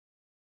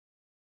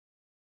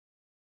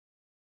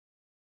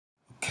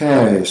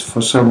Okay,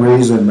 for some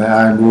reason my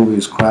iMovie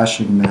is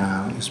crashing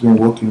now. It's been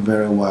working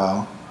very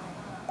well.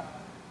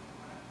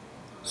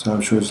 So I'm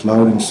sure it's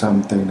loading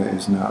something that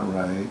is not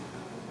right.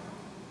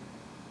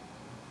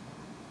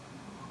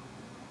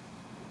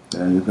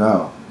 There you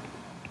go.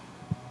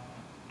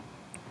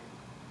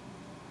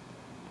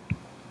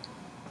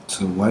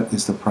 So what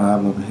is the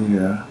problem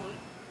here?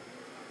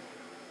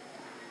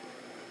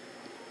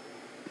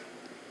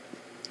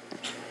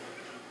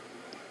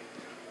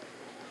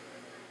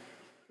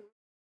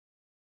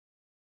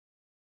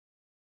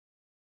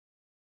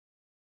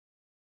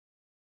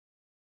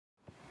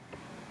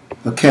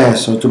 Okay,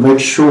 so to make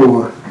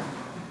sure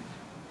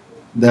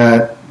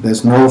that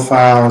there's no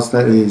files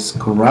that is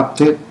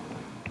corrupted,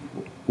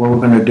 what we're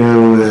going to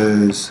do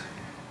is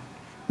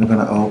we're going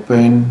to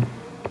open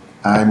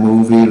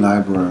iMovie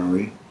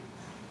library.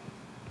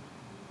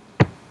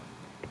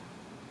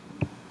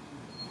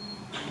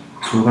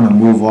 So we're going to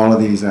move all of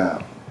these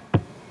out.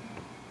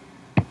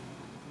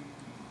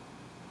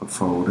 A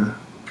folder.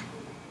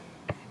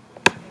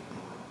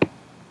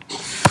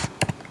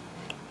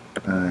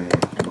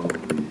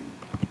 iMovie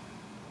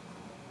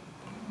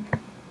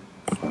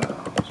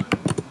files.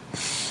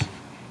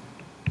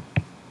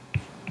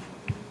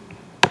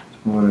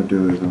 So what I'm going to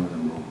do is I'm going to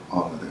move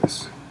all of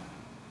this.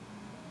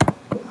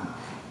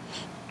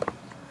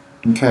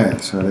 Okay,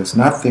 so there's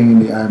nothing in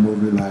the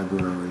iMovie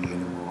library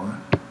anymore.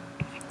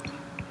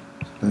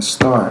 So let's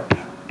start.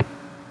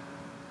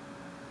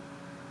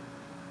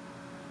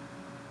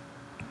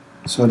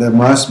 So there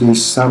must be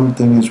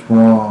something is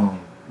wrong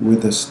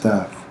with the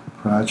stuff.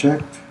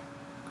 Project,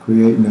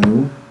 create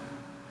new.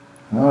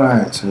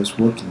 Alright, so it's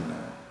working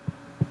now.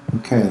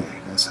 Okay,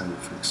 that's how you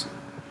fix it.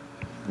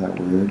 Is that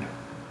weird?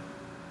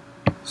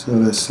 So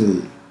let's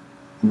see.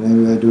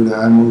 Maybe I do the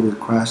iMovie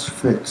crash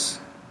fix.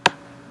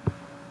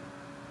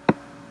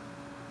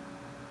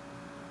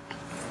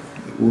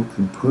 It's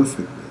working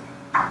perfectly.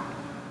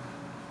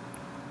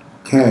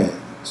 Okay,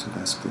 so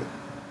that's good.